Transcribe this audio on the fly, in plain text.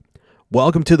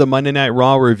Welcome to the Monday Night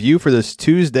Raw review for this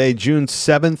Tuesday, June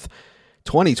 7th,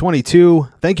 2022.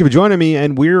 Thank you for joining me,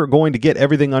 and we're going to get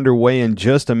everything underway in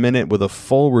just a minute with a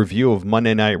full review of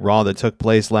Monday Night Raw that took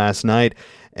place last night.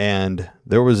 And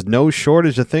there was no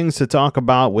shortage of things to talk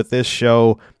about with this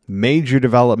show. Major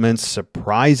developments,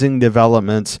 surprising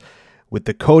developments with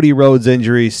the Cody Rhodes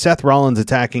injury, Seth Rollins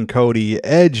attacking Cody,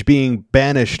 Edge being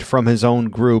banished from his own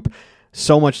group.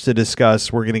 So much to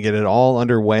discuss. We're going to get it all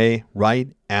underway right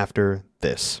after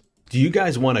this. Do you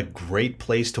guys want a great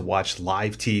place to watch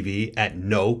live TV at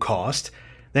no cost?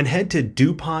 Then head to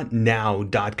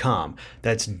DuPontNow.com.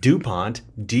 That's DuPont,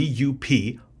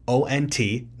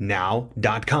 D-U-P-O-N-T,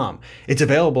 now.com. It's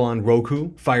available on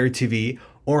Roku, Fire TV,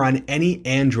 or on any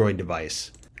Android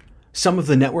device. Some of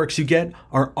the networks you get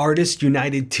are Artists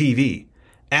United TV,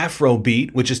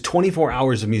 Afrobeat, which is 24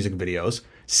 hours of music videos,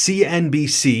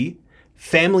 CNBC,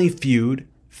 Family Feud,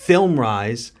 Film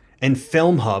Rise, and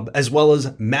Film Hub, as well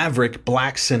as Maverick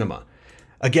Black Cinema.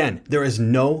 Again, there is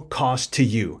no cost to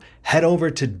you. Head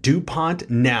over to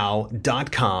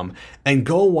DuPontNow.com and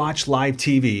go watch live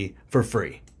TV for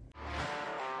free.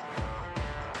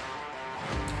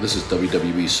 This is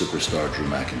WWE superstar Drew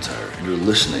McIntyre, and you're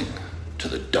listening to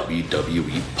the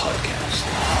WWE Podcast.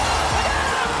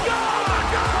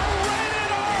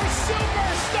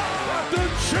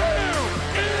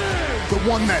 The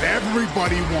one that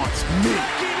everybody wants, me.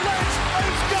 Becky Lynch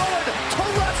is going to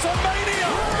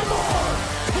WrestleMania.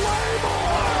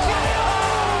 Claymore!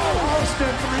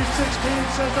 Austin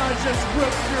 316 says I just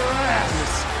whipped your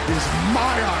ass. This is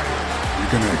my iron.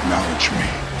 You're going to acknowledge me.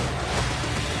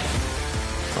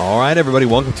 All right, everybody,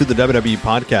 welcome to the WWE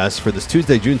Podcast for this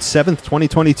Tuesday, June 7th,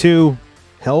 2022.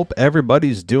 Hope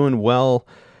everybody's doing well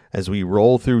as we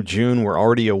roll through June. We're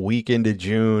already a week into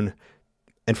June.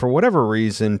 And for whatever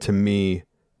reason, to me,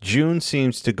 June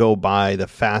seems to go by the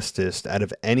fastest out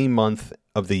of any month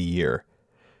of the year.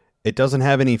 It doesn't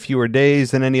have any fewer days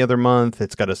than any other month.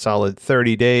 It's got a solid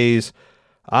 30 days.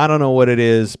 I don't know what it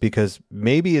is, because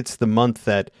maybe it's the month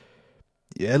that,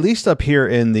 at least up here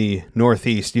in the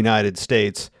Northeast United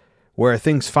States, where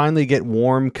things finally get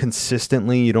warm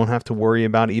consistently. You don't have to worry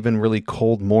about even really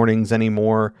cold mornings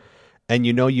anymore. And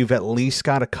you know you've at least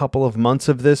got a couple of months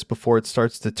of this before it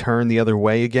starts to turn the other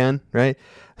way again, right?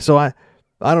 So I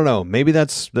don't know. Maybe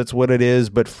that's what it is.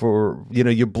 But for,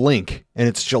 you blink and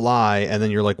it's July, and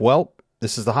then you're like, well,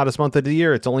 this is the hottest month of the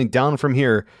year. It's only down from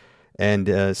here.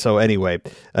 And so anyway,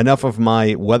 enough of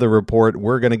my weather report.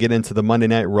 We're going to get into the Monday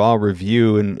Night Raw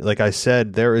review. And like I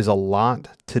said, there is a lot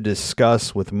to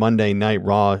discuss with Monday Night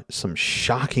Raw. Some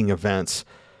shocking events.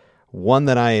 One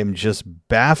that I am just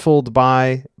baffled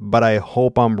by, but I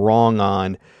hope I'm wrong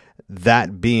on,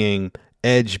 that being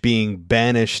Edge being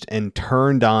banished and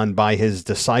turned on by his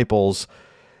disciples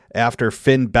after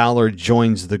Finn Balor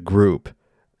joins the group.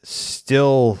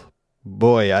 Still,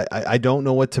 boy, I don't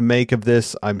know what to make of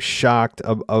this. I'm shocked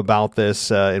about this,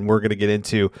 and we're going to get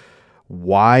into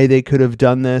why they could have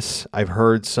done this. I've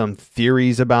heard some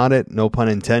theories about it, no pun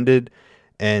intended,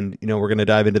 and we're going to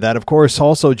dive into that. Of course,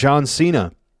 also John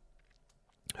Cena,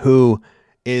 who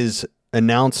is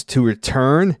announced to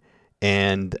return,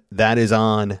 and that is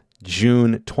on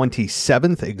June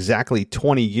 27th, exactly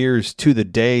 20 years to the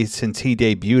day since he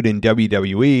debuted in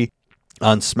WWE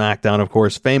on SmackDown, of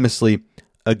course, famously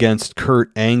against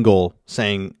Kurt Angle,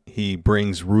 saying he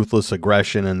brings ruthless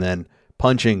aggression and then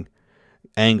punching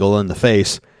Angle in the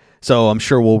face. So I'm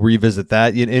sure we'll revisit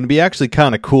that. It'd be actually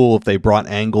kind of cool if they brought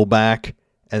Angle back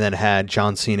and then had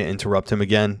John Cena interrupt him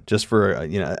again, just for, I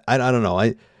don't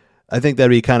know. I think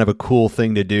that'd be kind of a cool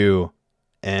thing to do,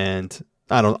 and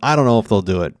I don't know if they'll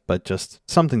do it, but just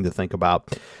something to think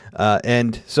about.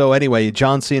 And so anyway,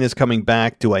 John Cena is coming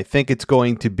back. Do I think it's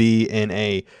going to be in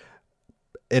a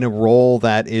role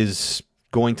that is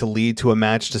going to lead to a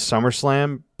match to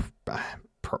SummerSlam?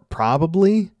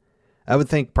 Probably. I would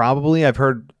think probably. I've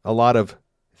heard a lot of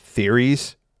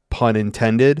theories, pun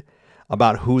intended,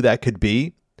 about who that could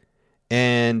be,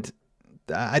 and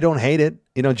I don't hate it.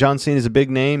 John Cena is a big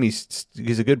name. He's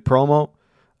a good promo.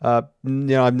 I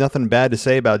have nothing bad to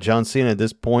say about John Cena at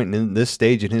this point in this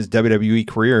stage in his WWE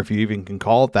career, if you even can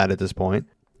call it that at this point.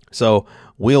 So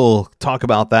we'll talk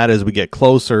about that as we get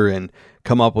closer and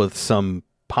come up with some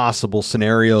possible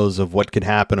scenarios of what could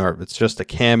happen, or if it's just a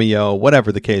cameo,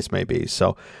 whatever the case may be.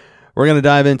 So we're going to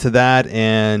dive into that.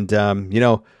 And,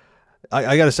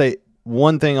 I got to say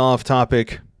one thing off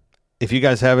topic. If you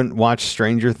guys haven't watched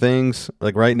Stranger Things,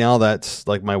 like right now, that's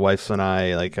like my wife's and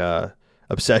I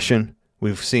obsession.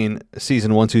 We've seen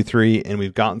season 1, 2, 3, and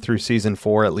we've gotten through season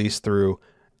 4, at least through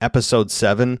episode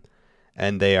 7.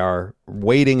 and they are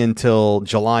waiting until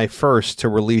July 1st to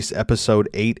release episode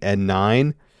 8 and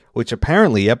 9, which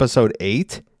apparently episode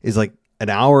 8 is like an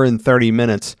hour and 30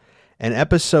 minutes. And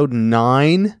episode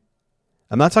 9,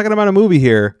 I'm not talking about a movie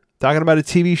here, I'm talking about a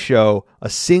TV show, a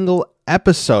single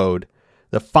episode,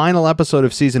 the final episode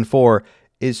of season 4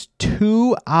 is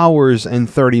 2 hours and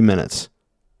 30 minutes.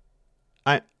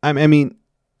 I mean,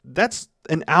 that's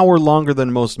an hour longer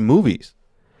than most movies.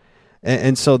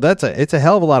 And so it's a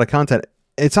hell of a lot of content.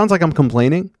 It sounds like I'm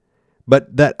complaining,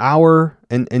 but that hour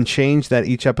and change that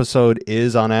each episode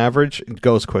is on average, it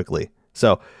goes quickly.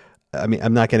 So, I mean,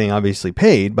 I'm not getting obviously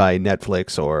paid by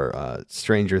Netflix or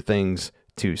Stranger Things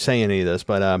to say any of this,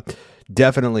 but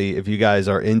definitely if you guys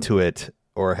are into it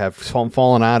or have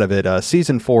fallen out of it,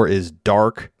 season 4 is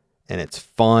dark and it's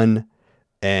fun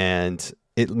and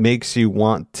it makes you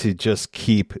want to just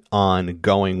keep on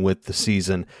going with the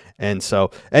season. And so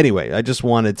anyway, I just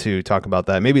wanted to talk about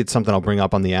that. Maybe it's something I'll bring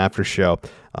up on the after show,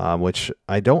 which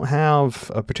I don't have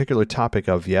a particular topic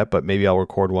of yet, but maybe I'll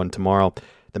record one tomorrow.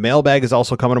 The mailbag is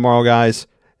also coming tomorrow, guys.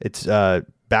 It's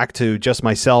back to just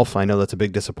myself. I know that's a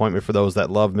big disappointment for those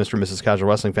that love Mr. and Mrs. Casual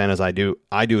Wrestling Fan, as I do.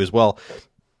 I do as well.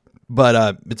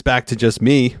 But it's back to just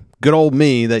me, good old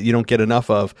me that you don't get enough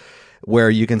of,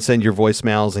 where you can send your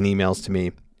voicemails and emails to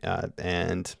me.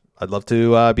 And I'd love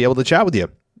to be able to chat with you.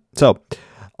 So,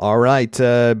 all right.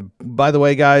 By the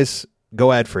way, guys,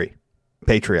 go ad-free.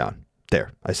 Patreon.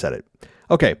 There, I said it.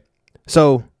 Okay,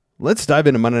 so let's dive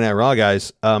into Monday Night Raw,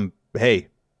 guys. Hey,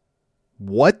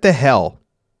 what the hell?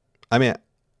 I mean,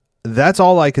 that's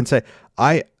all I can say.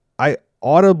 I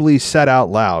audibly said out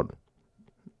loud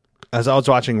as I was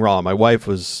watching Raw. My wife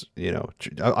was,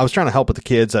 I was trying to help with the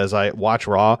kids as I watch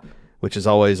Raw, which is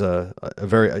always a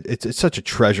very, it's such a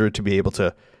treasure to be able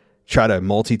to try to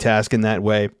multitask in that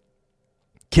way.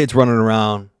 Kids running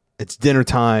around. It's dinner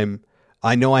time.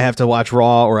 I know I have to watch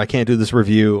Raw or I can't do this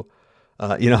review.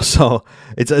 So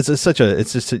it's such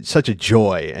a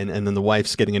joy. And then the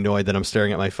wife's getting annoyed that I'm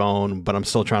staring at my phone, but I'm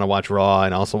still trying to watch Raw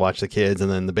and also watch the kids.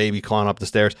 And then the baby clawing up the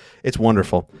stairs. It's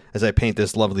wonderful as I paint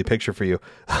this lovely picture for you.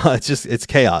 It's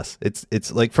chaos.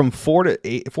 It's like from 4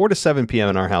 to 7 PM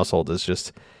in our household is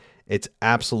just, it's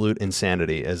absolute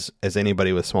insanity, as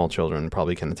anybody with small children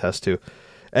probably can attest to.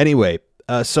 Anyway,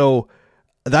 so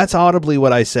that's audibly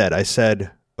what I said. I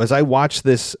said, as I watch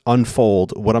this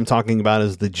unfold, what I'm talking about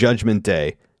is the Judgment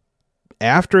Day.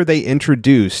 After they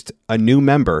introduced a new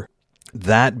member,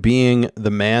 that being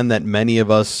the man that many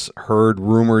of us heard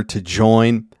rumored to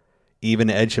join, even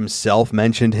Edge himself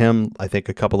mentioned him, I think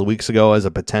a couple of weeks ago, as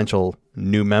a potential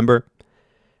new member.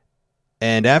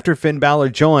 And after Finn Balor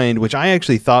joined, which I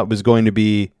actually thought was going to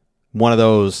be one of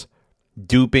those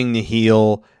duping the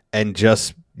heel and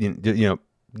just,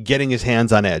 getting his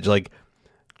hands on Edge, like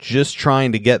just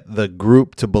trying to get the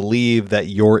group to believe that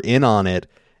you're in on it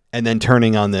and then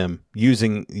turning on them,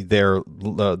 using their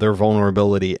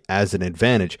vulnerability as an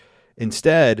advantage.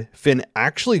 Instead, Finn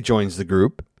actually joins the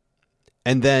group,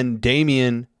 and then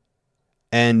Damian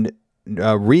and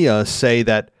Rhea say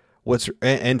that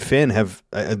and Finn have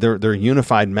their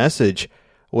unified message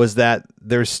was that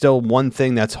there's still one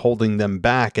thing that's holding them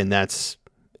back, and that's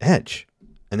Edge.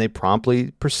 And they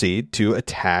promptly proceed to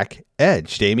attack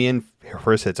Edge. Damian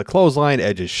first hits a clothesline.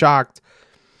 Edge is shocked.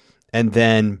 And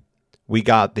then we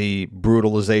got the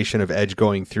brutalization of Edge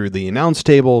going through the announce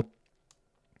table.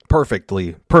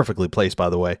 Perfectly placed, by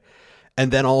the way.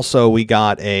 And then also we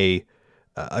got a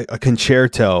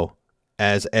concerto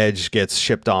as Edge gets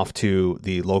shipped off to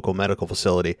the local medical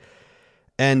facility.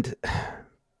 And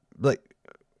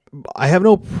I have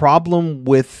no problem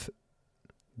with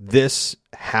this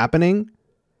happening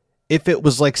if it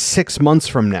was like 6 months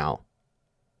from now.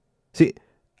 See,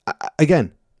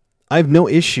 again, I have no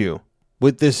issue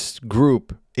with this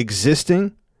group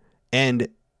existing and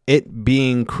it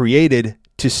being created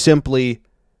to simply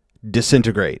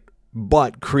disintegrate,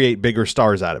 but create bigger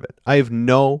stars out of it. I have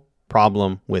no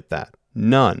problem with that.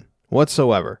 None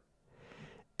whatsoever.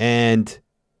 And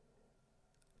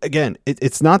again,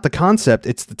 it's not the concept,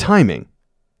 it's the timing.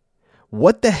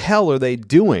 What the hell are they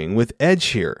doing with Edge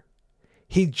here?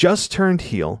 He just turned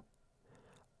heel.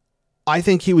 I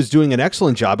think he was doing an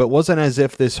excellent job. It wasn't as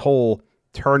if this whole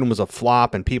turn was a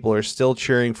flop and people are still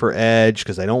cheering for Edge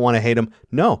because they don't want to hate him.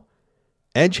 No.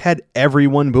 Edge had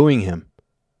everyone booing him.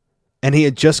 And he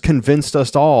had just convinced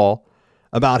us all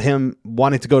about him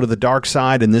wanting to go to the dark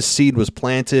side, and this seed was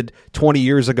planted 20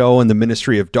 years ago in the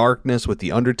Ministry of Darkness with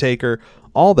The Undertaker,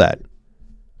 all that.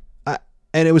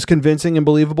 And it was convincing and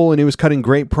believable, and he was cutting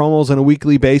great promos on a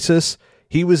weekly basis.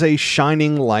 He was a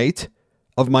shining light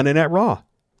of Monday Night Raw.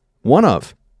 One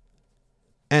of.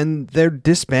 and they're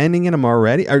disbanding him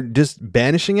already, or just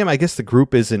banishing him. I guess the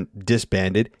group isn't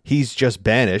disbanded. He's just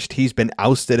banished. He's been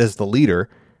ousted as the leader.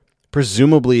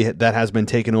 Presumably that has been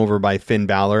taken over by Finn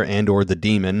Balor and or the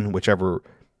Demon, whichever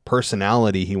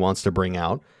personality he wants to bring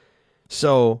out.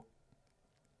 So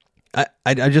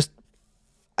I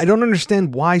don't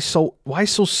understand why so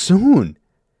soon.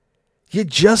 You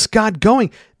just got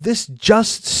going. This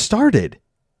just started.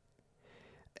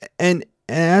 And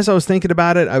as I was thinking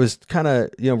about it, I was kind of,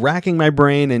 racking my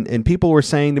brain, and people were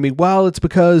saying to me, well, it's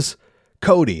because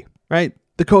Cody, right?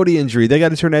 The Cody injury. They got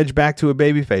to turn Edge back to a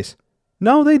babyface.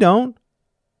 No, they don't.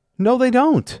 No, they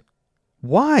don't.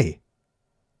 Why?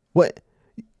 What?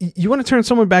 You want to turn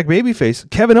someone back babyface?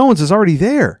 Kevin Owens is already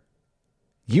there.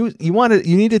 You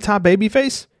need a top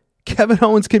babyface? Kevin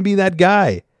Owens can be that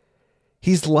guy.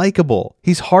 He's likable.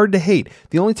 He's hard to hate.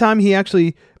 The only time he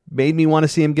actually made me want to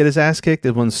see him get his ass kicked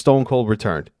is when Stone Cold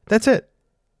returned. That's it.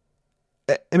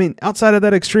 I mean, outside of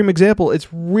that extreme example,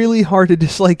 it's really hard to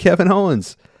dislike Kevin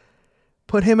Owens.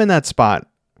 Put him in that spot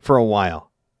for a while.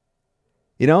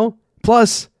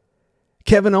 Plus,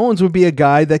 Kevin Owens would be a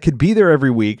guy that could be there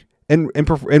every week and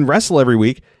wrestle every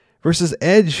week versus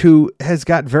Edge, who has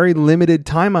got very limited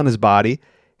time on his body.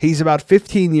 He's about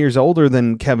 15 years older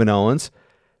than Kevin Owens,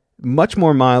 much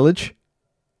more mileage.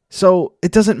 So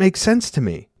it doesn't make sense to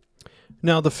me.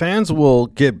 Now, the fans will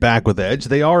get back with Edge.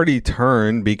 They already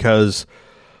turned because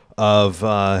of,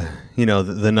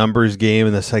 the numbers game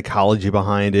and the psychology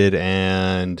behind it.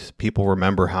 And people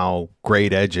remember how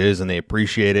great Edge is and they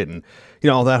appreciate it and,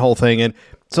 that whole thing. And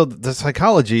so the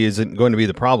psychology isn't going to be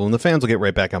the problem. The fans will get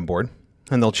right back on board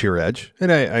and they'll cheer Edge.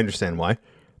 And I understand why.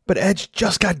 But Edge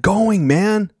just got going,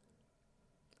 man.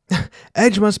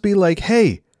 Edge must be like,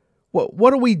 hey,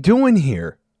 what are we doing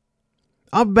here?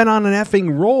 I've been on an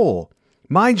effing roll.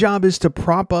 My job is to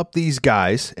prop up these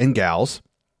guys and gals,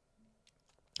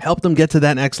 help them get to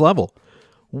that next level.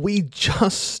 We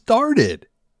just started.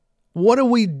 What are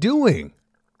we doing?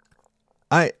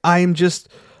 I'm just,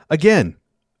 again,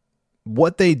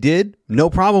 what they did, no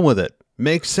problem with it.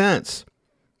 Makes sense.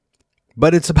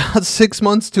 But it's about 6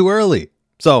 months too early.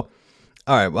 So,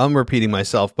 all right, well, I'm repeating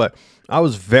myself, but I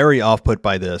was very off-put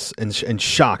by this and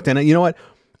shocked. And you know what?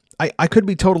 I could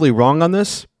be totally wrong on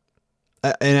this.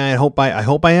 And I hope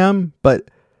I am, but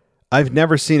I've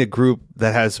never seen a group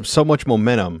that has so much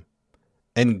momentum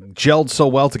and gelled so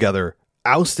well together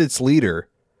oust its leader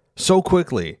so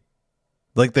quickly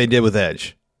like they did with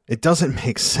Edge. It doesn't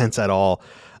make sense at all.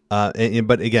 But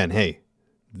again, hey,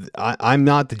 I'm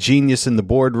not the genius in the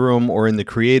boardroom or in the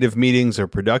creative meetings or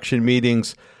production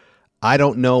meetings. I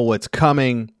don't know what's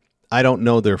coming. I don't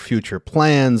know their future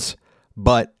plans,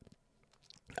 but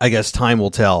I guess time will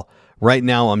tell. Right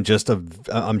now,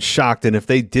 I'm shocked. And if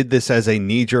they did this as a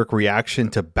knee-jerk reaction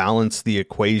to balance the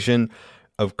equation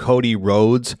of Cody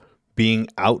Rhodes being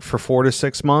out for 4 to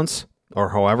 6 months, or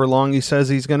however long he says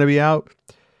he's going to be out,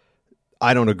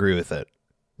 I don't agree with it.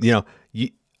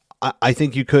 I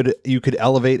think you could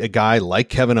elevate a guy like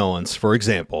Kevin Owens, for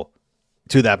example,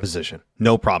 to that position.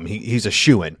 No problem. He's a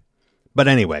shoo-in. But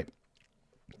anyway,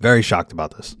 very shocked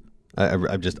about this.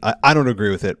 I don't agree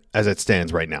with it as it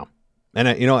stands right now. And,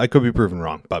 I could be proven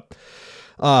wrong, but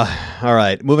all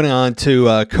right. Moving on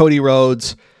to Cody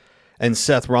Rhodes and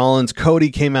Seth Rollins. Cody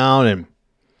came out and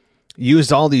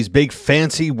used all these big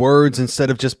fancy words instead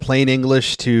of just plain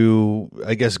English to,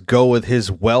 I guess, go with his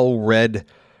well-read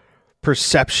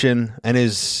perception and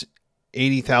his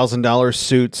 $80,000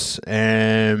 suits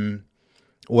and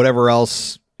whatever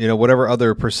else, whatever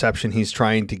other perception he's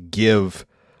trying to give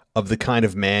of the kind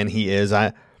of man he is.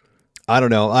 I don't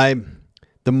know.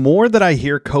 The more that I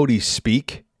hear Cody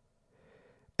speak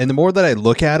and the more that I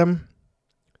look at him,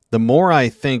 the more I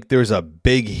think there's a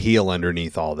big heel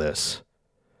underneath all this.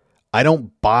 I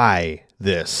don't buy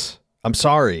this. I'm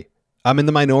sorry. I'm in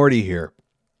the minority here.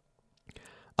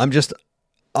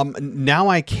 Now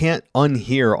I can't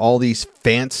unhear all these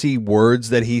fancy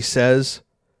words that he says,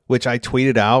 which I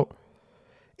tweeted out.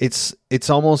 It's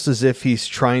almost as if he's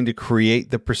trying to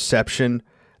create the perception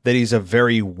that he's a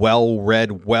very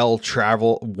well-read,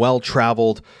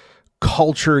 well-traveled,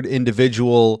 cultured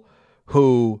individual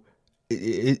who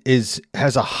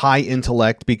has a high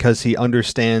intellect because he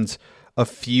understands a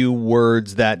few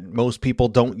words that most people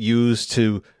don't use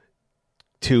to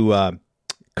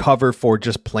cover for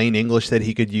just plain English that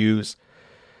he could use.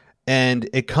 And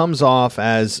it comes off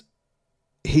as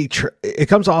it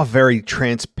comes off very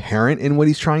transparent in what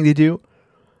he's trying to do.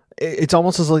 It's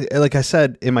almost as like I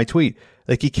said in my tweet,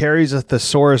 like he carries a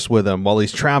thesaurus with him while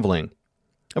he's traveling.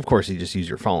 Of course, you just use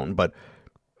your phone, but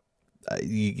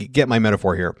you get my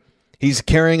metaphor here. He's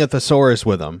carrying a thesaurus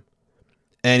with him,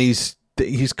 and he's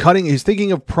he's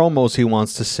thinking of promos he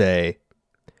wants to say,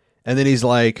 and then he's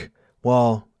like,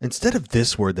 well, instead of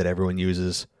this word that everyone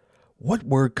uses, what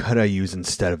word could I use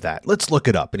instead of that? Let's look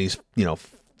it up. And he's,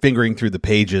 fingering through the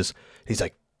pages. He's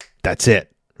like, that's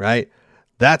it, right?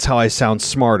 That's how I sound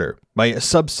smarter, by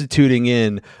substituting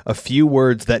in a few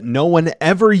words that no one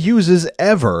ever uses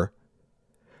ever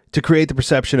to create the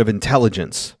perception of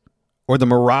intelligence or the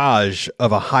mirage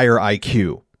of a higher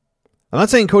IQ. I'm not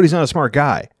saying Cody's not a smart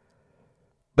guy,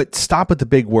 but stop with the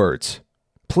big words,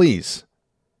 please.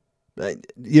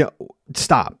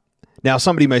 Stop. Now,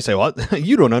 somebody may say, well,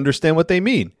 you don't understand what they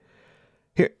mean.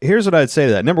 Here's what I'd say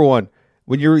to that. Number one,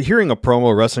 when you're hearing a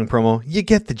wrestling promo, you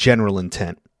get the general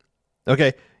intent.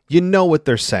 Okay? You know what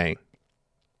they're saying.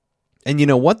 And you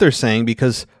know what they're saying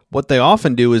because what they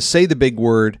often do is say the big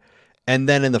word, and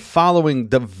then in the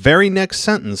very next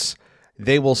sentence,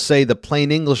 they will say the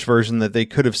plain English version that they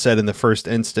could have said in the first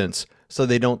instance, so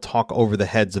they don't talk over the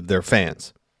heads of their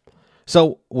fans.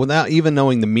 So without even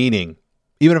knowing the meaning,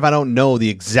 even if I don't know the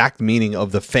exact meaning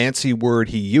of the fancy word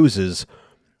he uses,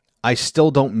 I still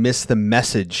don't miss the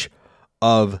message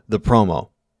of the promo.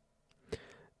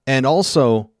 And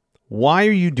also, why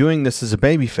are you doing this as a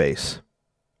babyface?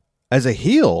 As a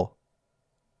heel,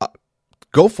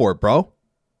 go for it, bro.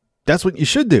 That's what you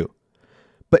should do.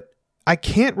 But I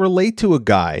can't relate to a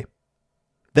guy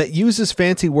that uses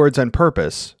fancy words on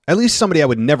purpose. At least somebody I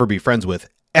would never be friends with,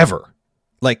 ever.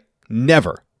 Like,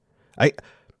 never.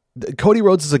 Cody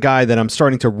Rhodes is a guy that I'm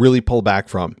starting to really pull back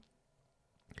from.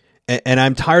 And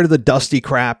I'm tired of the dusty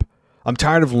crap. I'm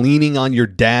tired of leaning on your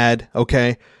dad,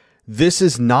 okay? This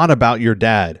is not about your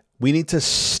dad. We need to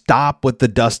stop with the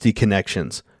dusty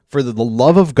connections. For the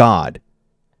love of God,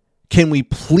 can we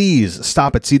please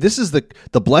stop it? See, this is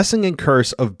the blessing and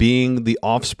curse of being the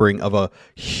offspring of a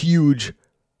huge,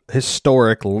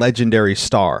 historic, legendary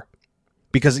star.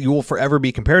 Because you will forever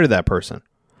be compared to that person.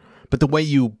 But the way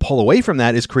you pull away from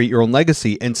that is create your own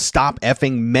legacy and stop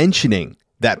effing mentioning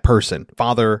that person,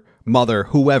 father, mother,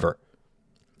 whoever.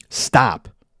 Stop.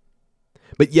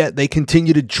 But yet they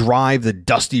continue to drive the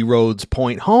Dusty Rhodes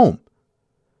point home.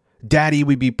 Daddy,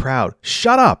 we'd be proud.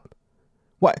 Shut up.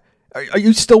 What? Are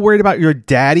you still worried about your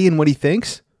daddy and what he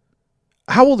thinks?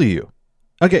 How old are you?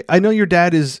 Okay, I know your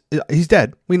dad he's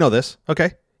dead. We know this.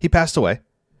 Okay, he passed away.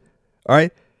 All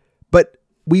right. But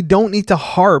we don't need to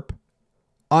harp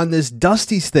on this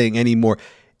Dusty's thing anymore.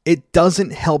 It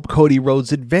doesn't help Cody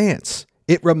Rhodes advance.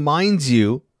 It reminds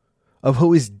you of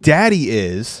who his daddy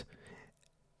is.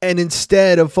 And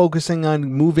instead of focusing on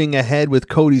moving ahead with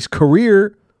Cody's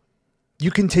career,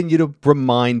 you continue to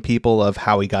remind people of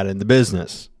how he got in the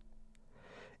business.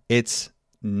 It's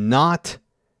not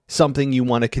something you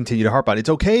want to continue to harp on. It's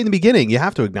okay in the beginning. You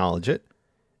have to acknowledge it.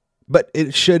 But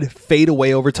it should fade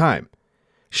away over time.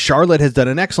 Charlotte has done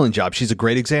an excellent job. She's a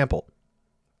great example.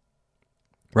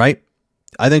 Right?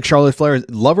 I think Charlotte Flair,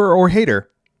 love her or hate her,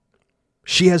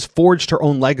 she has forged her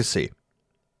own legacy.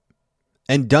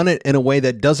 And done it in a way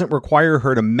that doesn't require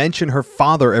her to mention her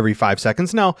father every 5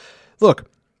 seconds. Now, look,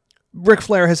 Ric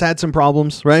Flair has had some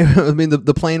problems, right? I mean,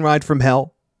 the plane ride from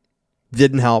hell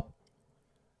didn't help.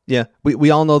 Yeah,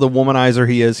 we all know the womanizer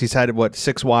he is. He's had,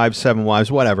 6 wives, 7 wives,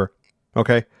 whatever.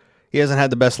 Okay? He hasn't had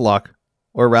the best luck.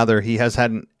 Or rather, he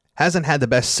hasn't had the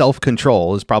best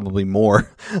self-control is probably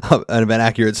more of an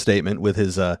accurate statement with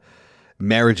his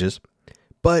marriages.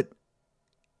 But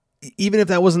even if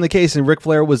that wasn't the case and Ric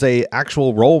Flair was a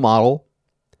actual role model,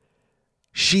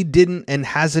 she didn't and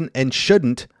hasn't and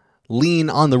shouldn't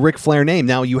lean on the Ric Flair name.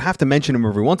 Now, you have to mention him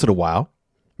every once in a while,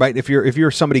 right? If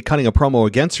you're somebody cutting a promo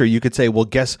against her, you could say, well,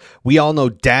 guess we all know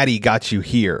Daddy got you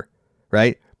here,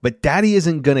 right? But Daddy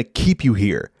isn't going to keep you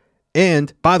here.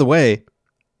 And by the way,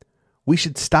 we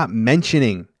should stop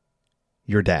mentioning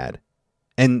your dad.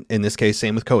 And in this case,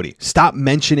 same with Cody. Stop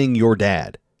mentioning your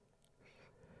dad.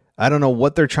 I don't know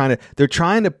what they're trying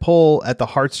to pull at the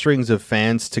heartstrings of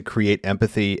fans to create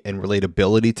empathy and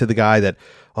relatability to the guy that,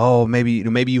 oh,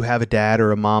 maybe you have a dad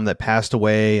or a mom that passed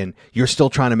away and you're still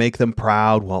trying to make them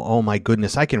proud. Well, oh my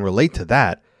goodness, I can relate to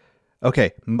that.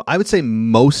 Okay, I would say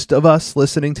most of us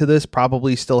listening to this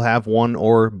probably still have one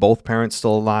or both parents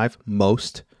still alive.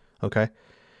 Most, okay,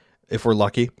 if we're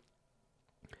lucky.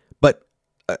 But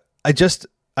I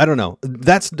don't know.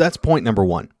 That's point number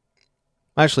one.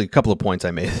 Actually, a couple of points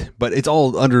I made, but it's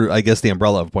all under, I guess, the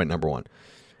umbrella of point number one.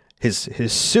 His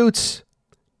suits,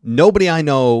 nobody I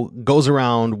know goes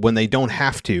around when they don't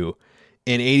have to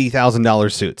in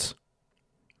 $80,000 suits.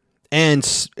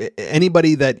 And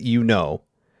anybody that you know,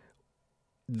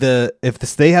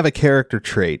 if they have a character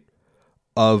trait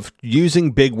of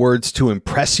using big words to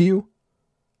impress you,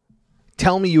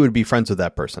 tell me you would be friends with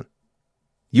that person.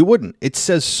 You wouldn't. It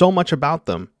says so much about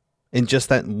them in just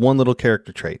that one little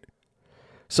character trait.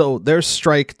 So there's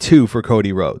strike 2 for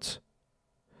Cody Rhodes.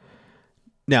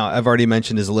 Now, I've already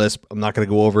mentioned his lisp. I'm not going to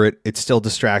go over it. It's still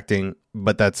distracting,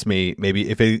 but that's me. Maybe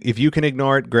if you can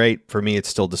ignore it, great. For me, it's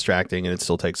still distracting, and it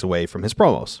still takes away from his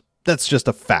promos. That's just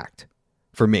a fact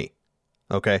for me.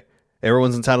 Okay?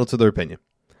 Everyone's entitled to their opinion.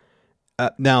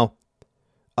 Now,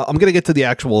 I'm going to get to the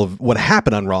actual of what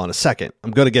happened on Raw in a second.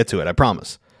 I'm going to get to it, I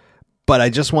promise. But I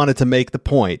just wanted to make the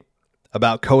point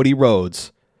about Cody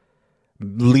Rhodes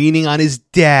leaning on his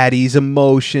daddy's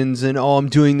emotions and, oh, I'm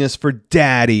doing this for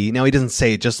daddy. Now, he doesn't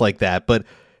say it just like that, but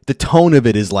the tone of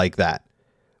it is like that,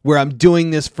 where I'm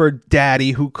doing this for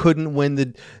daddy who couldn't win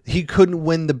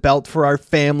the belt for our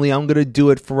family. I'm going to do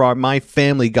it for my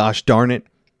family, gosh darn it.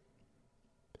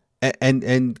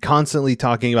 And constantly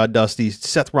talking about Dusty.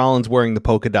 Seth Rollins wearing the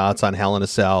polka dots on Hell in a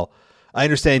Cell. I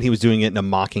understand he was doing it in a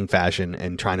mocking fashion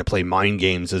and trying to play mind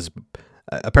games. As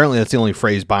apparently that's the only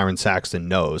phrase Byron Saxton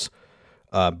knows.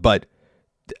 But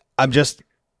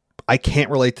I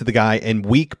can't relate to the guy. And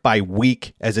week by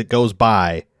week as it goes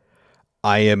by,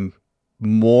 I am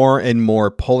more and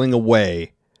more pulling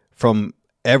away from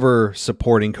ever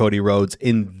supporting Cody Rhodes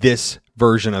in this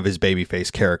version of his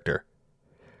babyface character.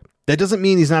 That doesn't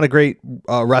mean he's not a great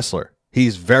wrestler.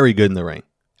 He's very good in the ring.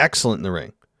 Excellent in the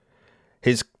ring.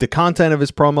 The content of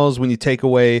his promos, when you take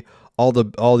away all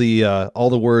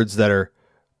the words that are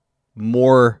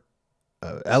more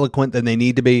eloquent than they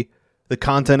need to be, the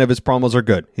content of his promos are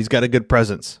good. He's got a good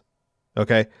presence.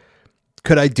 Okay?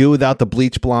 Could I do without the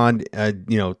bleach blonde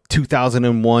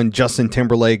 2001 Justin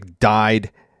Timberlake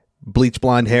dyed bleach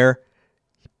blonde hair?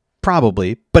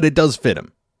 Probably, but it does fit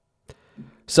him.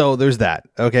 So there's that.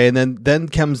 Okay, and then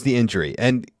comes the injury.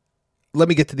 And let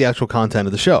me get to the actual content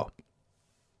of the show.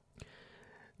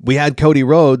 We had Cody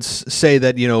Rhodes say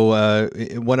that,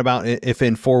 what about if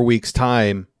in 4 weeks'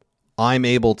 time I'm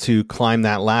able to climb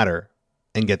that ladder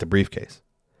and get the briefcase?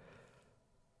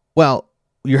 Well,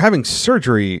 you're having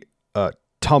surgery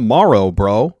tomorrow,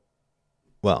 bro.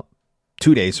 Well,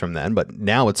 2 days from then, but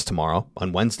now it's tomorrow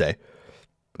on Wednesday,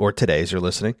 or today as you're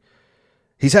listening.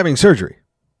 He's having surgery.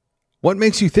 What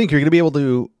makes you think you're going to be able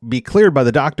to be cleared by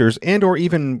the doctors and or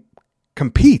even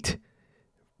compete,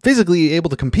 physically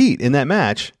able to compete in that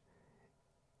match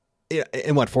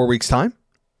in 4 weeks' time?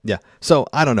 Yeah. So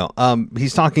I don't know.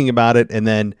 He's talking about it, and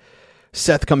then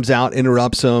Seth comes out,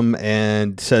 interrupts him,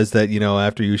 and says that,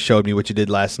 after you showed me what you did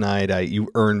last night, you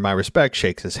earned my respect,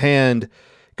 shakes his hand,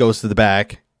 goes to the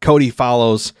back. Cody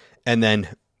follows, and then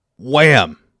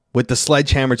wham! With the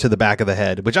sledgehammer to the back of the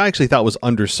head, which I actually thought was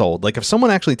undersold. Like, if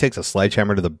someone actually takes a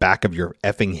sledgehammer to the back of your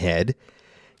effing head,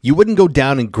 you wouldn't go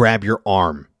down and grab your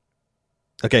arm.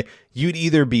 Okay, you'd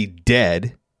either be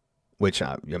dead, which,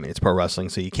 it's pro wrestling,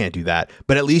 so you can't do that,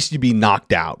 but at least you'd be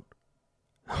knocked out.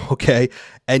 Okay,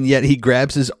 and yet he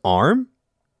grabs his arm?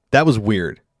 That was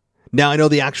weird. Now, I know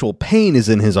the actual pain is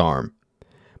in his arm,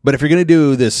 but if you're going to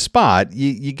do this spot,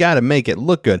 you got to make it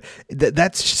look good.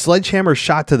 That sledgehammer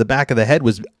shot to the back of the head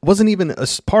wasn't even a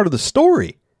part of the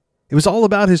story. It was all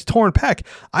about his torn pec.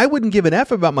 I wouldn't give an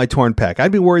F about my torn pec.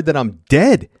 I'd be worried that I'm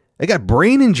dead. I got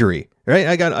brain injury, right?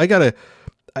 I got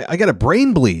a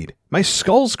brain bleed. My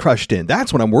skull's crushed in.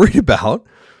 That's what I'm worried about.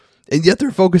 And yet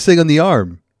they're focusing on the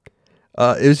arm.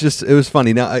 It was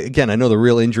funny. Now, again, I know the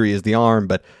real injury is the arm,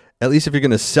 but at least if you're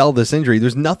going to sell this injury,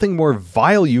 there's nothing more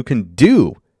vile you can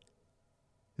do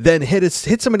than hit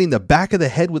somebody in the back of the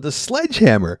head with a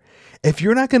sledgehammer. If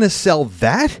you're not going to sell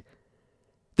that,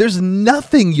 there's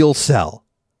nothing you'll sell.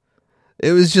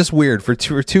 It was just weird for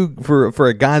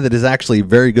a guy that is actually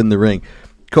very good in the ring.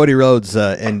 Cody Rhodes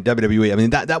and WWE. I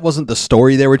mean, that wasn't the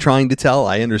story they were trying to tell.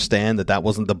 I understand that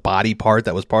wasn't the body part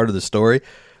that was part of the story,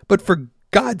 but for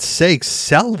God's sake,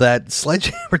 sell that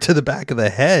sledgehammer to the back of the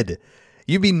head.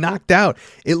 You'd be knocked out.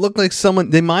 It looked like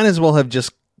they might as well have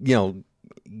just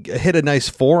hit a nice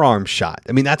forearm shot.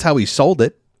 I mean, that's how he sold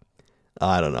it.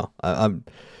 I don't know.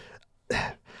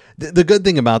 The good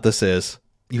thing about this is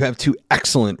you have two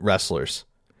excellent wrestlers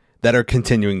that are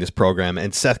continuing this program.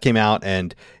 And Seth came out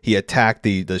and he attacked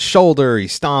the shoulder. He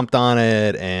stomped on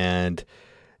it and,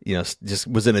 just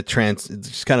was in a trance,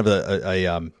 just kind of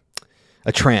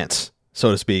a trance,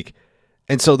 so to speak.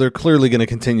 And so they're clearly going to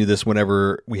continue this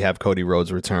whenever we have Cody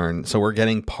Rhodes return. So we're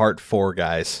getting part 4,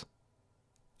 guys.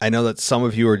 I know that some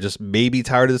of you are just maybe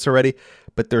tired of this already,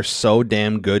 but they're so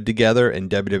damn good together, and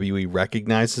WWE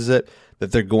recognizes it,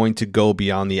 that they're going to go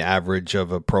beyond the average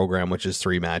of a program, which is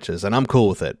 3 matches. And I'm cool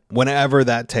with it. Whenever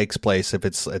that takes place, if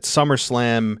it's at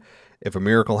SummerSlam, if a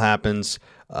miracle happens,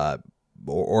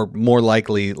 or more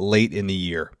likely late in the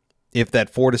year. If that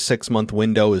 4 to 6 month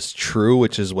window is true,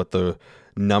 which is what the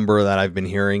number that I've been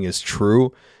hearing is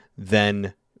true,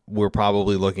 then we're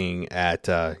probably looking at,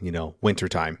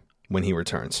 wintertime when he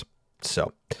returns.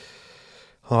 So,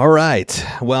 all right.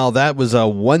 Well, that was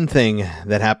one thing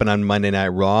that happened on Monday Night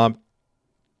Raw.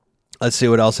 Let's see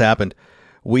what else happened.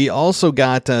 We also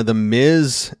got The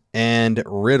Miz and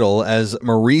Riddle as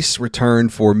Maurice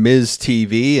returned for Miz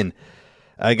TV, and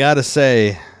I gotta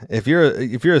say, if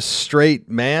you're a straight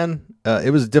man,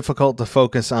 it was difficult to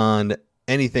focus on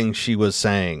anything she was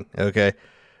saying. Okay,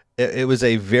 it was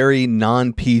a very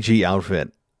non-PG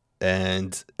outfit,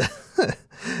 and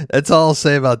that's all I'll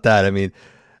say about that. I mean,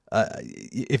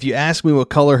 if you ask me what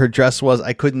color her dress was,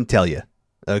 I couldn't tell you.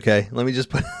 Okay, let me just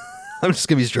put. I'm just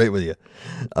gonna be straight with you.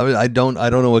 I don't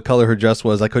know what color her dress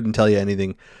was. I couldn't tell you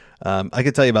anything. I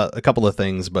could tell you about a couple of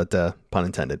things, but pun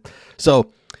intended.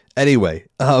 So anyway,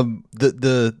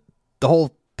 the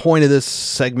whole point of this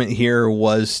segment here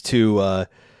was to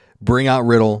bring out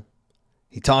Riddle.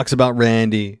 He talks about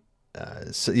Randy,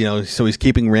 so he's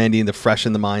keeping Randy in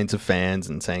the minds of fans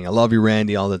and saying, "I love you,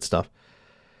 Randy," all that stuff.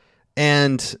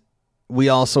 And we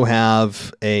also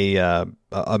have a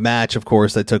match, of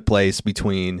course, that took place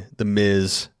between The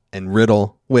Miz and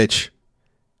Riddle, which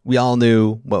we all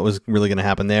knew what was really going to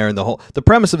happen there. And the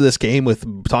premise of this game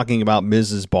with talking about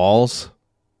Miz's balls,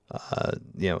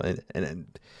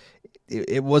 and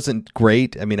it wasn't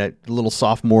great. I mean, a little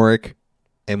sophomoric,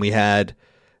 and we had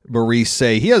Maurice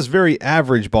say he has very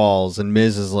average balls, and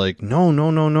Miz is like,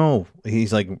 no.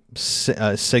 He's like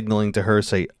signaling to her,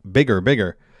 say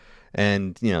bigger,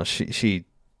 and she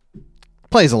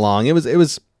plays along. It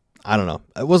was I don't know.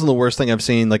 It wasn't the worst thing I've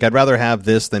seen. Like, I'd rather have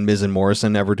this than Miz and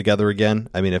Morrison ever together again.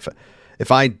 I mean,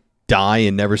 if I die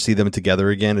and never see them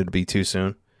together again, it'd be too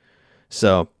soon.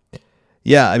 So,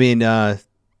 yeah, I mean, that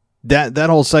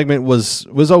whole segment was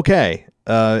okay.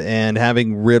 And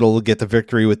having Riddle get the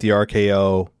victory with the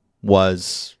RKO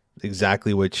was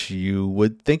exactly what you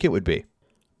would think it would be.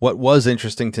 What was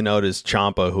interesting to note is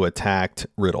Ciampa, who attacked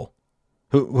Riddle.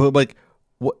 Who like,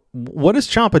 what is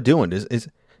Ciampa doing?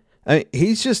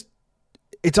 He's just,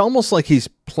 it's almost like he's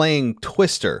playing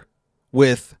Twister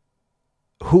with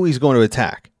who he's going to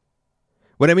attack.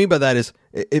 What I mean by that is,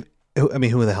 who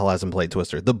the hell hasn't played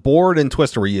Twister? The board in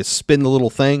Twister where you spin the little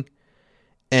thing,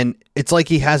 and it's like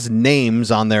he has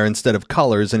names on there instead of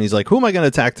colors, and he's like, who am I going to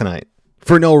attack tonight?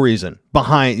 For no reason.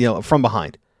 From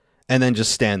behind. And then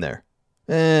just stand there.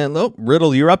 And,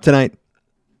 Riddle, you're up tonight.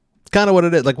 It's kind of what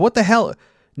it is. Like, what the hell?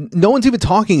 No one's even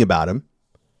talking about him.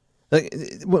 Like,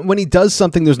 when he does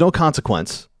something, there's no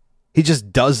consequence. He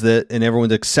just does that, and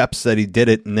everyone accepts that he did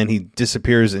it, and then he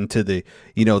disappears into the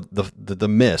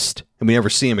mist, and we never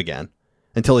see him again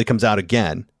until he comes out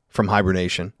again from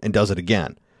hibernation and does it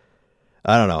again.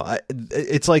 I don't know.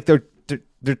 It's like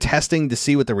they're testing to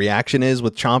see what the reaction is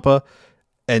with Ciampa,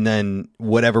 and then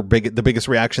the biggest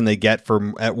reaction they get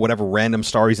from whatever random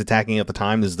star he's attacking at the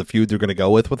time is the feud they're going to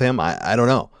go with him. I don't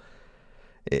know.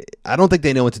 I don't think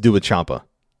they know what to do with Ciampa.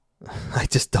 I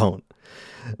just don't.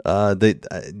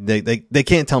 They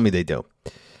can't tell me they do.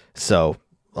 So,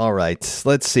 all right,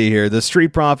 let's see here. The Street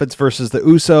Profits versus the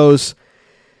Usos.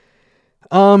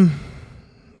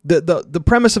 The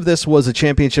premise of this was a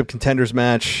championship contenders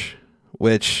match,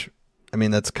 which, I mean,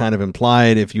 that's kind of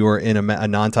implied. If you are in a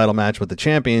non-title match with the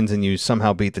champions and you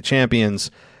somehow beat the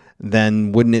champions,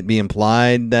 then wouldn't it be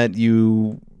implied that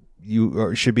you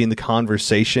should be in the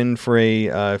conversation for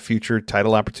a future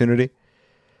title opportunity?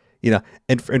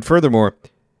 And furthermore,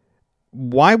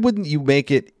 why wouldn't you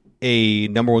make it a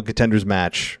number one contenders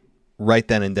match right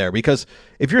then and there? Because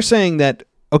if you're saying that,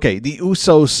 okay, the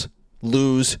Usos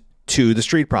lose to the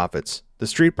Street Profits, the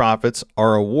Street Profits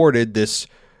are awarded this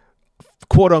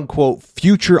quote unquote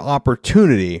future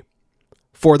opportunity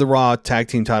for the Raw tag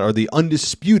team title, or the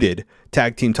undisputed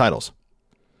tag team titles.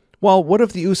 Well, what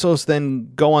if the Usos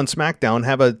then go on SmackDown,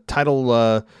 have a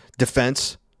title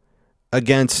defense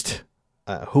against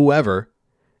whoever,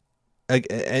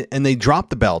 and they drop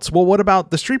the belts? Well, what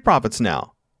about the Street Profits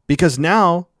now? Because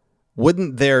now,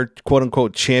 wouldn't their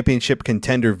quote-unquote championship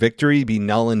contender victory be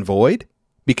null and void?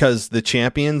 Because the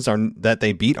champions that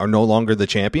they beat are no longer the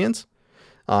champions?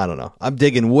 I don't know. I'm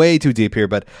digging way too deep here,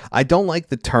 but I don't like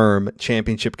the term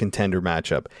championship contender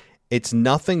matchup. It's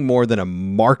nothing more than a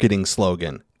marketing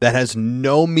slogan that has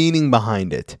no meaning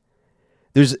behind it.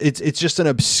 It's just an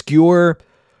obscure,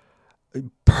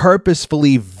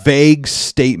 purposefully vague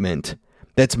statement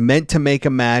that's meant to make a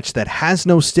match that has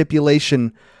no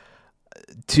stipulation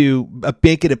to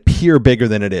make it appear bigger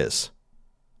than it is.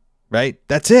 Right?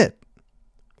 That's it.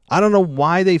 I don't know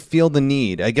why they feel the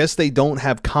need. I guess they don't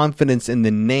have confidence in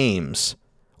the names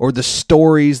or the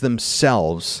stories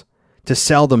themselves to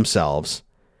sell themselves.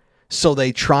 So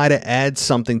they try to add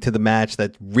something to the match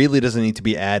that really doesn't need to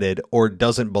be added or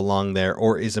doesn't belong there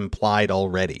or is implied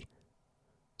already.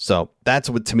 So that's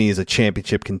what to me is a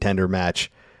championship contender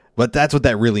match. But that's what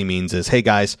that really means is, hey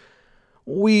guys,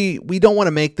 we don't want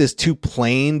to make this too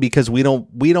plain because we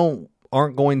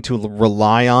aren't going to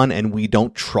rely on and we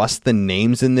don't trust the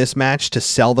names in this match to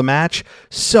sell the match.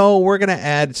 So we're going to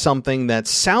add something that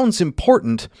sounds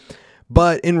important,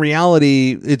 but in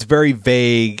reality, it's very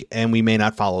vague and we may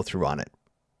not follow through on it.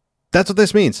 That's what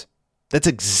this means. That's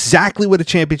exactly what a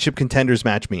championship contenders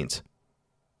match means.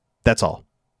 That's all.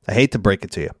 I hate to break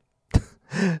it to you.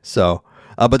 So,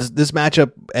 but this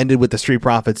matchup ended with the Street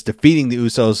Profits defeating the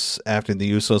Usos after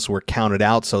the Usos were counted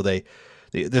out. So the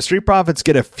Street Profits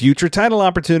get a future title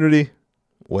opportunity,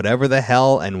 whatever the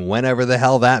hell and whenever the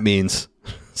hell that means.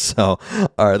 So,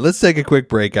 all right, let's take a quick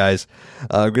break, guys.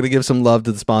 We're going to give some love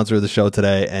to the sponsor of the show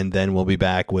today, and then we'll be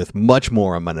back with much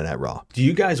more on Monday Night Raw. Do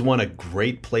you guys want a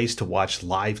great place to watch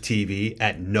live TV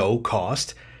at no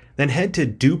cost? Then head to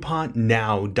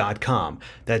DuPontNow.com.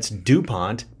 That's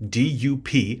DuPont,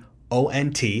 DUPONT,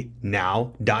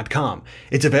 now.com.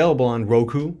 It's available on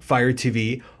Roku, Fire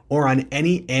TV, or on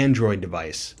any Android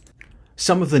device.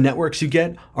 Some of the networks you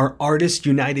get are Artists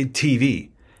United TV,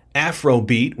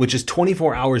 Afrobeat, which is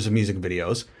 24 hours of music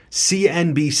videos,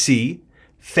 CNBC,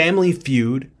 Family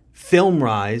Feud, Film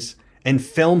Rise, and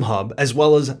Film Hub, as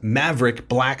well as Maverick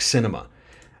Black Cinema.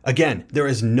 Again, there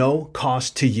is no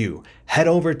cost to you. Head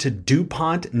over to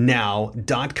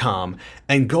DuPontNow.com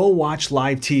and go watch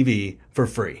live TV for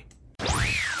free.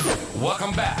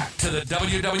 Welcome back to the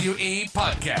WWE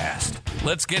Podcast.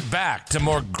 Let's get back to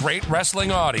more great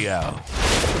wrestling audio.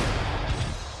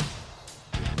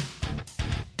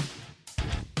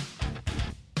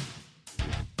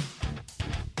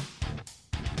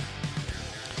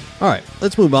 All right,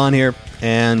 let's move on here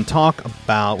and talk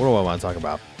about, what do I want to talk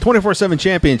about? 24/7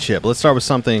 Championship. Let's start with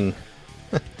something,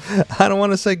 I don't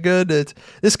want to say good.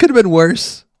 This could have been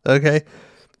worse, okay?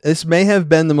 This may have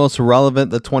been the most relevant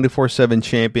the 24/7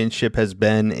 Championship has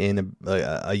been in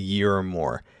a year or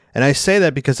more. And I say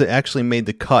that because it actually made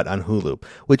the cut on Hulu,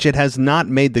 which it has not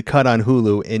made the cut on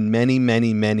Hulu in many,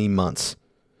 many, many months.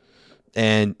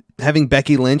 And having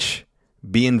Becky Lynch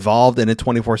be involved in a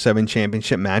 24/7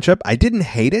 championship matchup, I didn't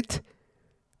hate it,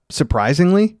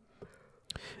 surprisingly.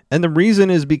 And the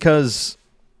reason is because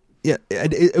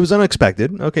it was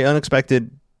unexpected. Okay,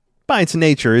 unexpected by its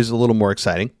nature is a little more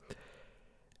exciting.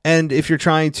 And if you're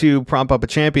trying to prop up a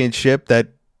championship that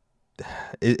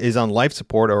is on life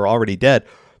support or already dead,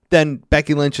 then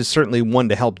Becky Lynch is certainly one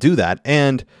to help do that.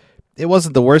 And it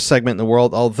wasn't the worst segment in the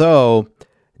world, although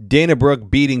Dana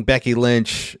Brooke beating Becky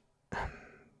Lynch,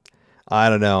 I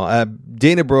don't know.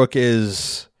 Dana Brooke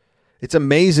it's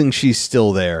amazing she's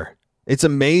still there. It's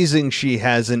amazing she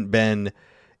hasn't been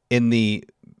in the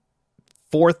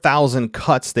 4,000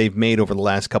 cuts they've made over the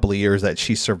last couple of years that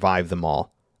she survived them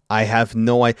all. I have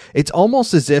no idea. It's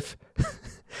almost as if,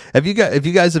 if you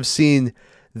guys have seen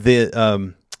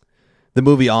the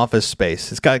movie Office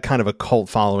Space, it's got kind of a cult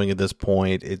following at this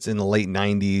point. It's in the late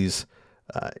 90s.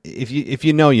 If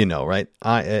you know, you know, right?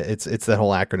 It's that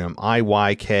whole acronym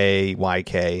IYK,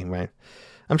 right?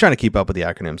 I'm trying to keep up with the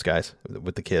acronyms, guys,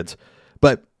 with the kids.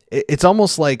 But it's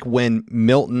almost like when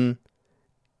Milton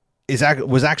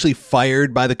was actually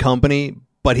fired by the company,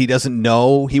 but he doesn't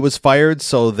know he was fired,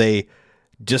 so they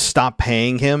just stop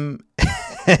paying him,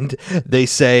 and they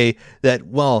say that,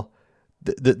 well,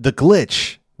 the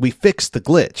glitch, we fixed the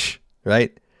glitch,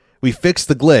 right? We fixed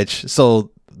the glitch,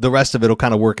 so the rest of it will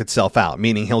kind of work itself out,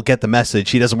 meaning he'll get the message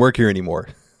he doesn't work here anymore.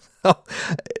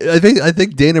 I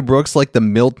think Dana Brooks like the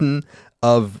Milton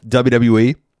of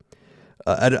WWE.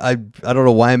 I don't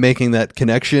know why I'm making that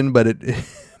connection, but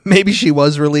maybe she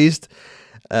was released,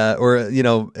 or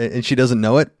and she doesn't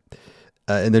know it,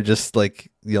 and they're just like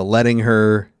letting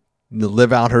her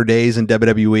live out her days in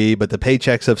WWE, but the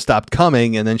paychecks have stopped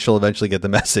coming, and then she'll eventually get the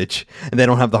message, and they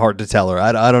don't have the heart to tell her.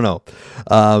 I don't know.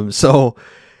 So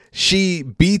she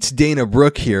beats Dana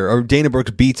Brooke here, or Dana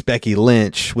Brooke beats Becky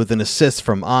Lynch with an assist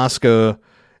from Asuka,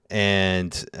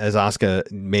 and as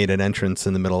Asuka made an entrance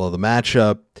in the middle of the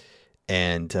matchup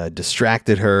and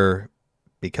distracted her,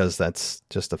 because that's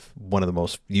just one of the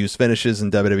most used finishes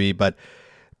in WWE. But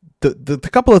the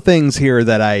couple of things here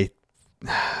that I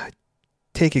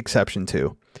take exception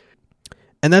to,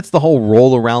 and that's the whole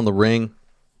roll around the ring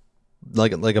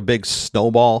like a big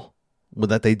snowball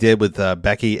that they did with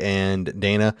Becky and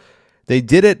Dana. They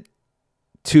did it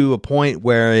to a point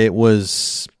where it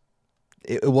wasn't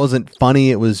funny.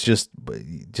 It was just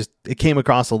it came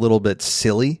across a little bit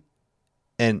silly.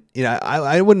 And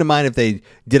I wouldn't mind if they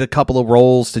did a couple of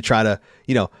rolls to try to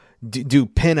do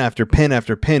pin after pin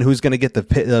after pin. Who's going to get the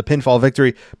pinfall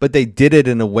victory? But they did it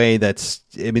in a way that's,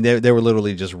 I mean, they were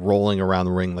literally just rolling around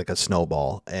the ring like a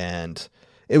snowball, and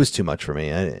it was too much for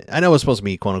me. I know it was supposed to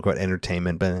be quote unquote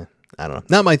entertainment, but I don't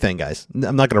know. Not my thing, guys.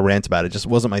 I'm not going to rant about it. It just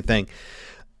wasn't my thing.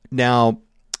 Now,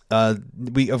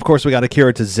 we got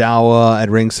Akira Tozawa at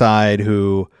ringside,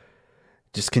 who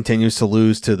just continues to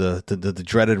lose to the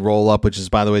dreaded roll up, which is,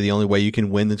 by the way, the only way you can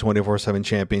win the 24/7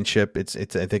 championship. I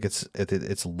think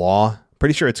it's law.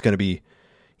 Pretty sure it's going to be,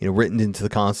 written into the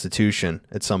Constitution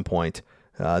at some point,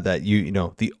 that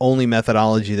the only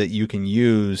methodology that you can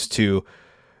use to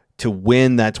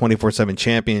win that 24/7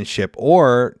 championship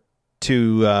or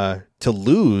to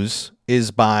lose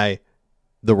is by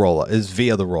the roll up, is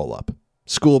via the roll up,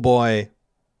 schoolboy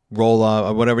roll up,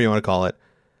 or whatever you want to call it.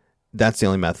 That's the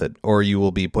only method, or you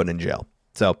will be put in jail.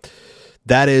 So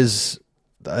that is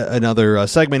another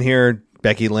segment here.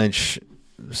 Becky Lynch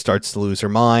starts to lose her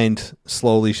mind.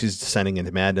 Slowly, she's descending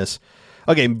into madness.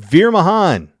 Okay, Veer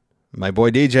Mahan, my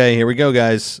boy DJ. Here we go,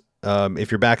 guys. If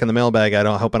you're back in the mailbag,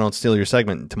 I hope I don't steal your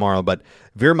segment tomorrow. But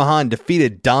Veer Mahan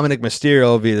defeated Dominic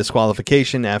Mysterio via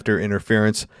disqualification after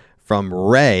interference from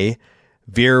Rey.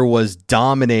 Veer was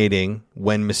dominating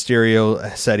when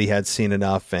Mysterio said he had seen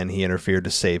enough and he interfered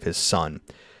to save his son.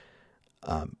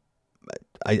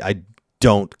 I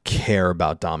don't care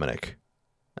about Dominic.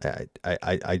 I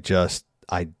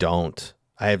don't.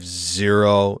 I have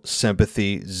zero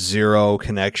sympathy, zero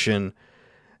connection.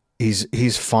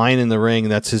 He's fine in the ring.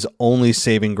 That's his only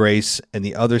saving grace. And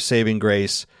the other saving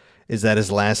grace is that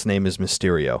his last name is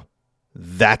Mysterio.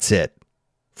 That's it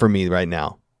for me right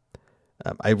now.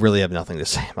 I really have nothing to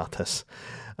say about this.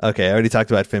 Okay, I already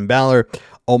talked about Finn Balor.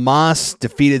 Omos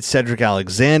defeated Cedric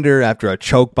Alexander after a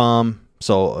choke bomb.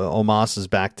 So Omos is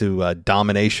back to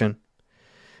domination.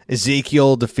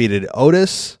 Ezekiel defeated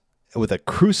Otis with a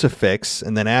crucifix.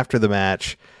 And then after the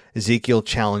match, Ezekiel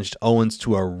challenged Owens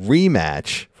to a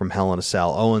rematch from Hell in a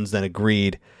Cell. Owens then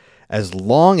agreed as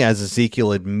long as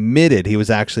Ezekiel admitted he was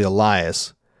actually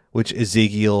Elias, which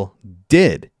Ezekiel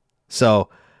did. So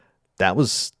that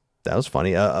was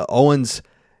funny. Owens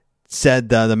said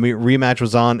the rematch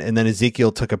was on, and then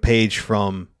Ezekiel took a page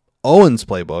from Owens'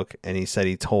 playbook, and he said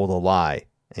he told a lie.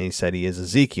 And he said he is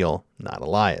Ezekiel, not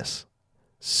Elias.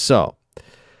 So,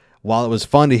 while it was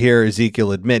fun to hear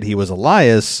Ezekiel admit he was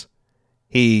Elias,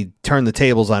 he turned the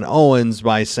tables on Owens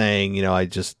by saying, I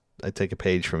take a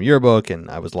page from your book, and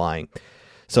I was lying.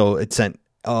 So it sent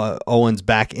Owens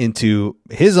back into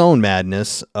his own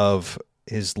madness of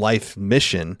his life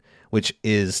mission, which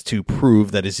is to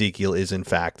prove that Ezekiel is in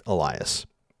fact Elias.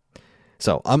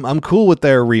 So I'm cool with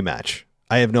their rematch.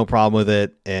 I have no problem with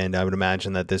it, and I would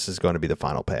imagine that this is going to be the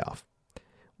final payoff,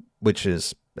 which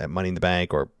is at Money in the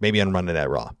Bank, or maybe I'm running at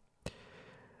Raw.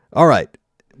 All right,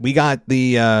 we got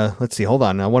the, let's see, hold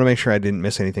on. I want to make sure I didn't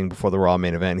miss anything before the Raw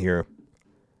main event here.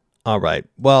 All right,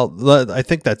 well, I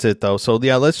think that's it, though. So,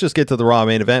 yeah, let's just get to the Raw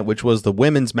main event, which was the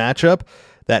women's matchup,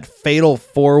 that fatal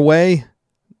four-way.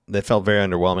 That felt very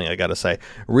underwhelming, I gotta say.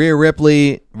 Rhea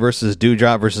Ripley versus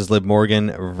Doudrop versus Liv Morgan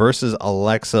versus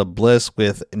Alexa Bliss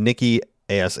with Nikki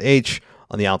ASH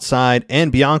on the outside,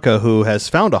 and Bianca, who has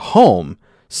found a home,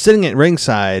 sitting at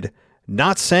ringside,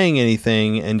 not saying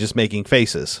anything and just making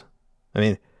faces. I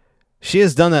mean, she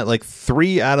has done that like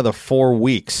 3 out of the 4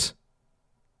 weeks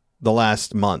the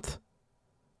last month.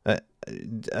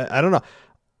 I don't know.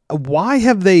 Why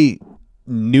have they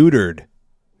neutered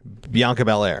Bianca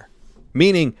Belair?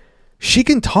 Meaning, she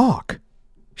can talk.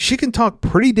 She can talk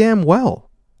pretty damn well.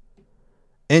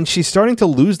 And she's starting to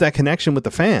lose that connection with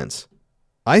the fans.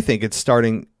 I think it's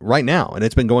starting right now, and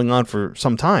it's been going on for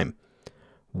some time.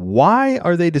 Why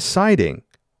are they deciding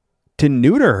to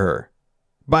neuter her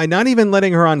by not even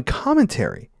letting her on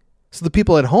commentary so the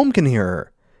people at home can hear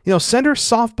her? Send her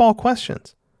softball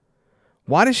questions.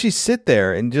 Why does she sit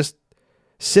there and just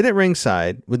sit at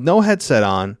ringside with no headset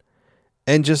on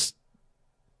and just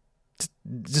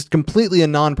completely a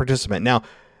non-participant? Now,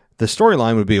 the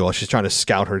storyline would be, well, she's trying to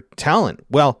scout her talent.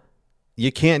 Well,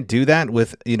 you can't do that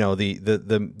with,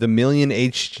 the million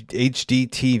HD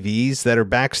TVs that are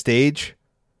backstage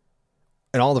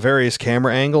and all the various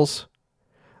camera angles.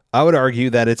 I would argue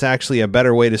that it's actually a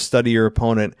better way to study your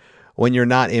opponent when you're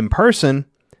not in person,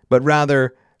 but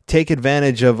rather take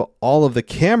advantage of all of the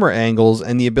camera angles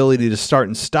and the ability to start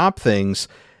and stop things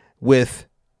with,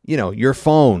 your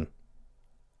phone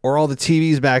or all the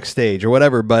TVs backstage or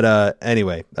whatever. But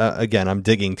anyway, again, I'm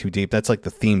digging too deep. That's like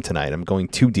the theme tonight. I'm going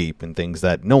too deep in things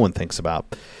that no one thinks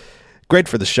about. Great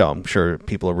for the show. I'm sure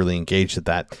people are really engaged at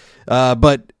that.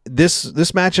 But this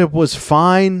matchup was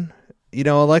fine.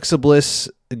 Alexa Bliss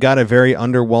got a very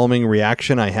underwhelming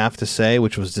reaction, I have to say,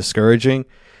 which was discouraging.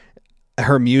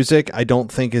 Her music, I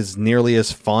don't think, is nearly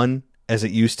as fun as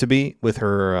it used to be with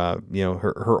her,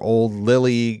 her old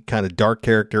Lily kind of dark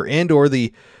character, and or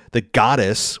the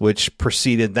goddess, which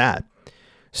preceded that.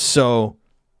 So,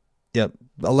 yeah,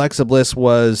 Alexa Bliss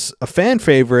was a fan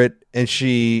favorite, and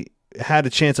she had a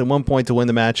chance at one point to win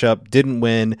the matchup, didn't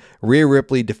win. Rhea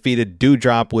Ripley defeated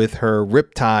Doudrop with her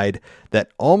Riptide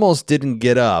that almost didn't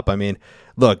get up. I mean,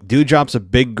 look, Doudrop's a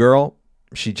big girl.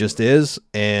 She just is,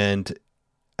 and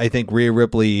I think Rhea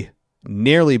Ripley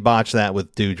nearly botched that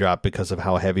with Doudrop because of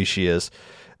how heavy she is.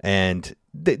 And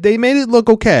they made it look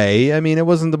okay. I mean, it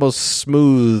wasn't the most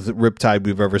smooth Riptide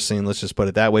we've ever seen, let's just put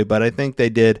it that way, but I think they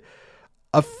did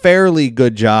a fairly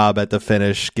good job at the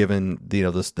finish, given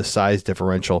the size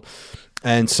differential.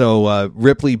 And so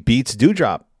Ripley beats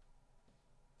Doudrop.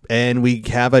 And we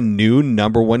have a new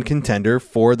number one contender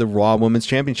for the Raw Women's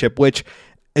Championship, which,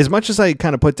 as much as I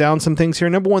kind of put down some things here,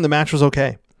 number one, the match was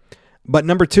okay. But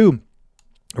number two,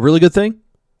 a really good thing,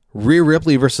 Rhea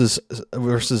Ripley versus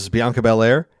Bianca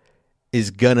Belair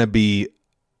is going to be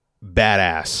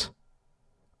badass.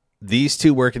 These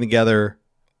two working together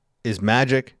is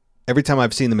magic. Every time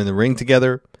I've seen them in the ring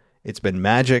together, it's been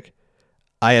magic.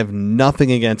 I have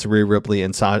nothing against Rhea Ripley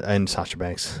and Sasha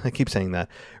Banks. I keep saying that.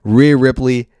 Rhea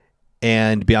Ripley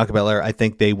and Bianca Belair, I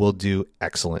think they will do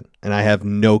excellent. And I have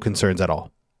no concerns at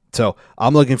all. So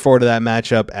I'm looking forward to that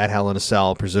matchup at Hell in a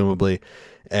Cell, presumably.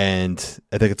 And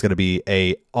I think it's going to be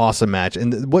a awesome match.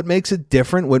 And what makes it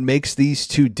different, what makes these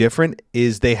two different,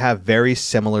 is they have very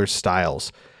similar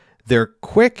styles. They're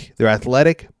quick, they're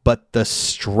athletic, but the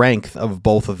strength of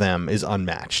both of them is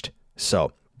unmatched.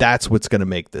 So that's what's going to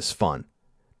make this fun.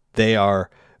 They are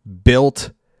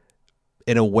built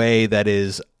in a way that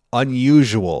is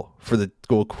unusual for the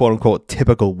quote unquote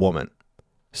typical woman.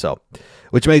 So,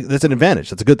 that's an advantage.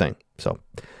 That's a good thing. So,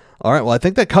 all right. Well, I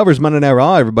think that covers Monday Night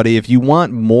Raw, everybody. If you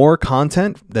want more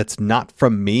content that's not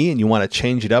from me and you want to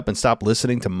change it up and stop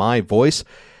listening to my voice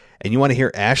and you want to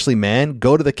hear Ashley Mann,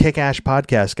 go to the Kick Ash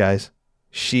podcast, guys.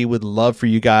 She would love for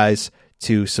you guys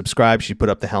to subscribe. She put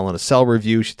up the Hell in a Cell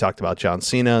review. She talked about John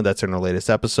Cena. That's in her latest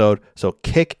episode. So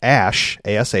Kick Ash,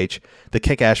 ASH, the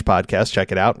Kick Ash podcast.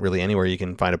 Check it out. Really anywhere you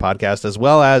can find a podcast, as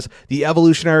well as the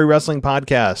Evolutionary Wrestling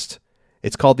podcast.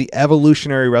 It's called the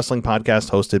Evolutionary Wrestling Podcast,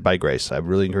 hosted by Grace. I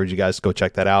really encourage you guys to go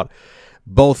check that out.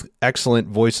 Both excellent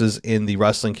voices in the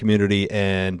wrestling community,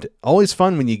 and always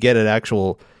fun when you get an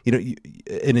actual,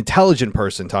 an intelligent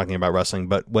person talking about wrestling.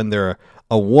 But when they're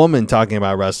a woman talking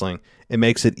about wrestling, it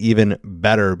makes it even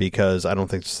better, because I don't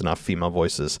think there's enough female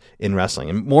voices in wrestling.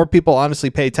 And more people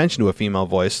honestly pay attention to a female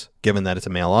voice, given that it's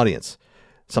a male audience.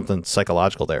 Something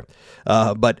psychological there.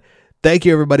 But thank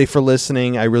you, everybody, for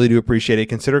listening. I really do appreciate it.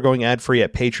 Consider going ad-free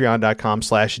at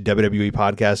patreon.com/WWE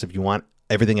podcast if you want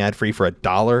everything ad-free for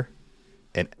 $1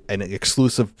 and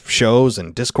exclusive shows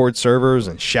and Discord servers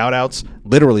and shout-outs.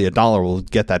 Literally $1 will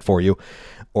get that for you.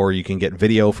 Or you can get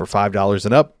video for $5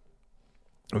 and up.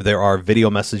 There are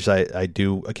video messages I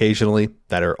do occasionally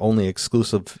that are only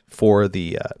exclusive for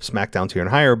the SmackDown tier and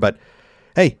higher. But,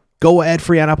 hey, go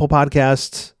ad-free on Apple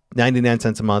Podcasts, 99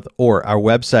 cents a month, or our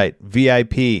website,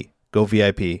 VIP. Go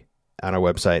VIP on our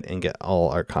website and get all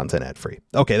our content ad-free.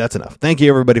 Okay, that's enough. Thank you,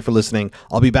 everybody, for listening.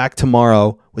 I'll be back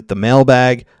tomorrow with the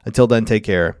mailbag. Until then, take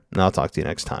care, and I'll talk to you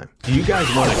next time. Do you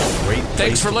guys want a great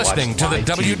Thanks for listening to the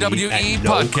WWE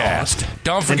podcast.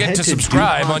 Don't forget to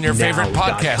subscribe on your favorite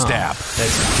podcast app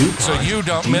so you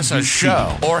don't miss a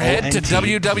show. Or head to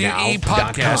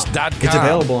WWEpodcast.com. It's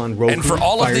available on Roku, and for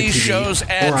all of these TV, shows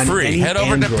ad-free, head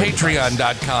over to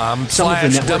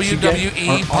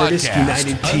patreon.com/WWE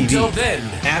podcast. Until then,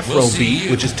 we'll see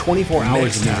you which is 24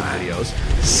 hours of music videos,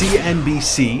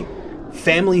 CNBC,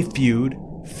 Family Feud,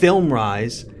 Film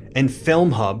Rise, and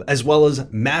Film Hub, as well as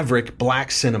Maverick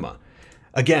Black Cinema.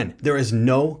 Again, there is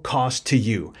no cost to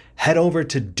you. Head over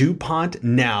to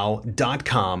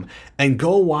DuPontNow.com and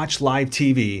go watch live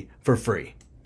TV for free.